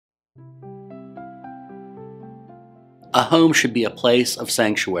A home should be a place of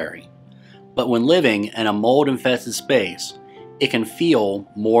sanctuary, but when living in a mold-infested space, it can feel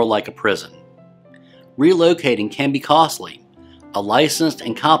more like a prison. Relocating can be costly. A licensed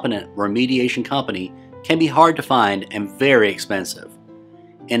and competent remediation company can be hard to find and very expensive.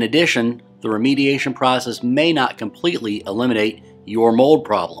 In addition, the remediation process may not completely eliminate your mold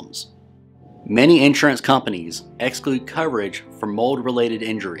problems. Many insurance companies exclude coverage for mold-related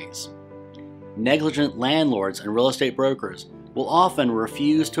injuries. Negligent landlords and real estate brokers will often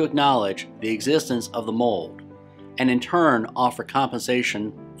refuse to acknowledge the existence of the mold, and in turn offer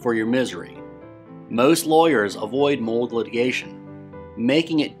compensation for your misery. Most lawyers avoid mold litigation,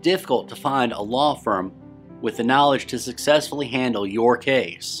 making it difficult to find a law firm with the knowledge to successfully handle your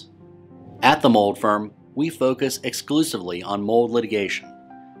case. At the Mold Firm, we focus exclusively on mold litigation.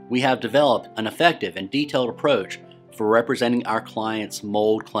 We have developed an effective and detailed approach for representing our clients'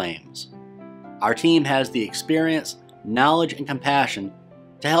 mold claims. Our team has the experience, knowledge, and compassion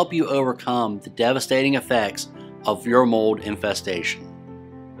to help you overcome the devastating effects of your mold infestation.